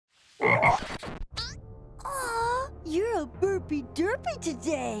Aw, you're a burpy derpy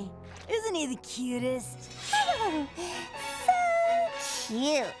today. Isn't he the cutest? So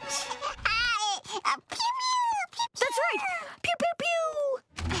cute. That's right! Pew, pew, pew!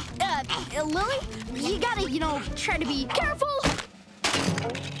 Lily, you gotta, try to be careful!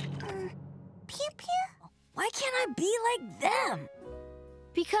 Pew, pew. Why can't I be like them?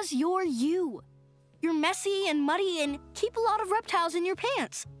 Because you're you. You're messy and muddy and keep a lot of reptiles in your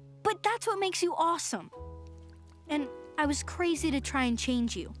pants. But that's what makes you awesome. And I was crazy to try and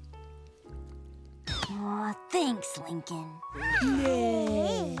change you. Aw, thanks, Lincoln.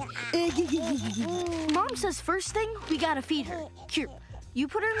 Mom says first thing, we gotta feed her. Here, you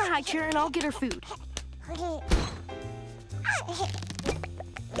put her in the high chair and I'll get her food.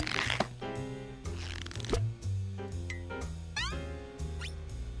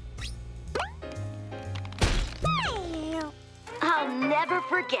 I'll never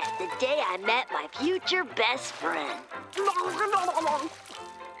forget the day I met my future best friend.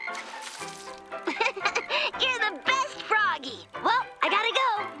 You're the best, Froggy. Well, I gotta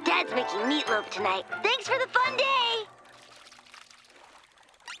go. Dad's making meatloaf tonight. Thanks for the fun day.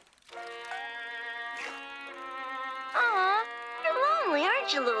 Aw, you're lonely,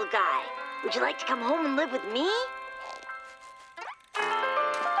 aren't you, little guy? Would you like to come home and live with me?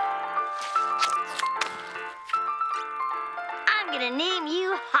 I'm gonna name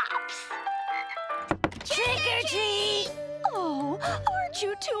you Hops. Trick or treat! Oh, aren't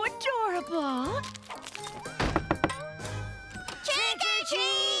you two adorable? Trick or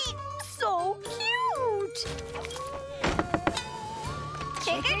treat! So cute!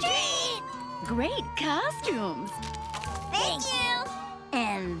 Trick or treat! Great costumes. Thank you!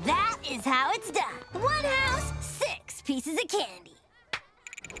 And that is how it's done. One house, 6 pieces of candy.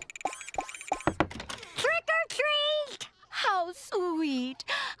 Trick or treat! How sweet.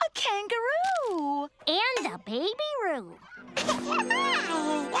 A kangaroo. And a baby roo.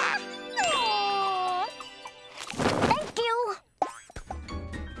 Aw. Thank you!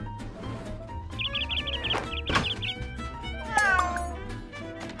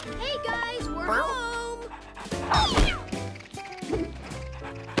 Hey, guys, we're home.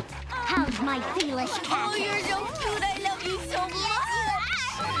 How's my foolish cat? Oh, you're so cute. I love you so much.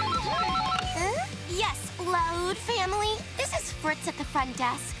 Yes, loud family. This is Fritz at the front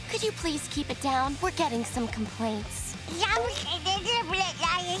desk. Could you please keep it down? We're getting some complaints.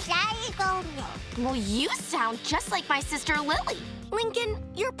 Well, you sound just like my sister Lily. Lincoln,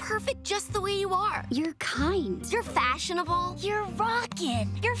 you're perfect just the way you are. You're kind. You're fashionable. You're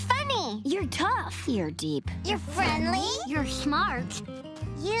rockin'. You're funny. You're tough. You're deep. You're friendly. You're smart.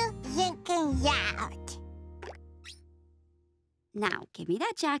 You thinking out. Now, give me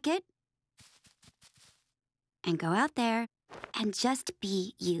that jacket. And go out there and just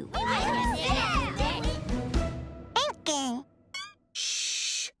be you. Thinking.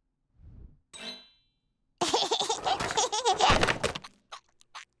 Shh.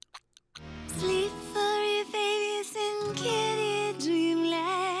 Sleep furry babies in kitty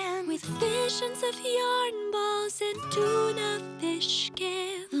dreamland with visions of yarn balls and tuna fish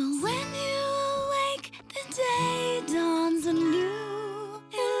scales. When you awake, the day dawns anew,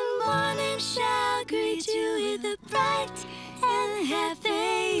 and morning shall greet you with a bright and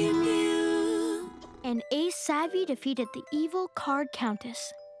happy view. And Ace Savvy defeated the evil card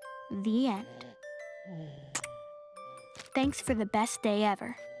countess. The end. Thanks for the best day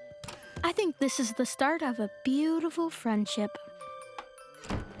ever. I think this is the start of a beautiful friendship.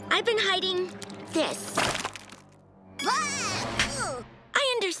 I've been hiding this.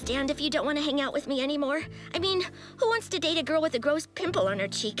 I understand if you don't want to hang out with me anymore. I mean, who wants to date a girl with a gross pimple on her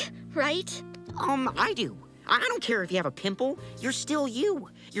cheek, right? I do. I don't care if you have a pimple. You're still you.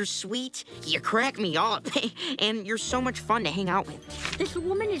 You're sweet, you crack me up, and you're so much fun to hang out with. This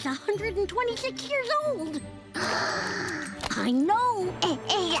woman is 126 years old. I know.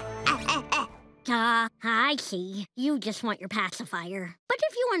 I see. You just want your pacifier. But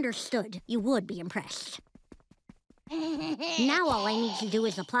if you understood, you would be impressed. Now all I need to do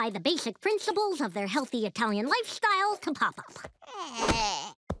is apply the basic principles of their healthy Italian lifestyle to Pop-Up.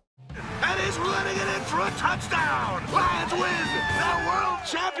 And he's running it in for a touchdown! Lions win! They're world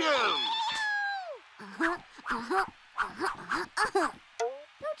champions!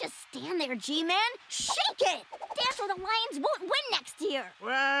 Don't just stand there, G-Man. Shake it! Dance or the Lions won't win next year.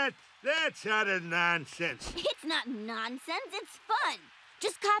 What? That's utter nonsense. It's not nonsense, it's fun.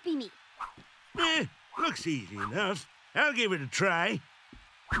 Just copy me. Looks easy enough. I'll give it a try.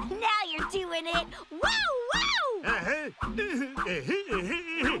 Now you're doing it. Wow, wow!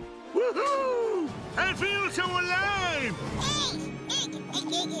 Woohoo! I feel so alive!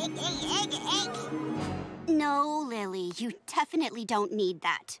 No, Lily, you definitely don't need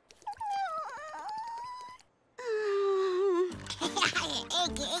that.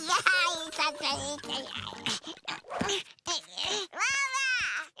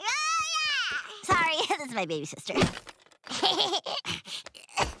 Sorry, this is my baby sister.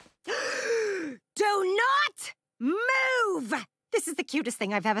 Do not move! This is the cutest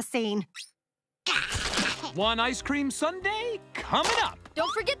thing I've ever seen. One ice cream sundae coming up.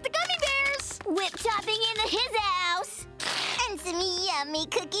 Don't forget the gummy bears. Whip topping in his house. And some yummy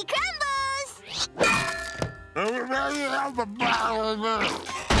cookie crumbles.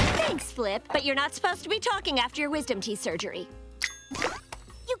 Thanks, Flip, but you're not supposed to be talking after your wisdom teeth surgery.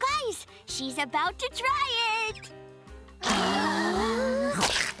 You guys, she's about to try it.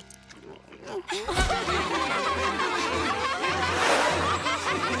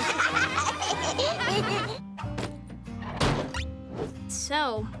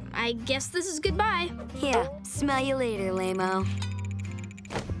 So, I guess this is goodbye. Yeah, smell you later, lame-o.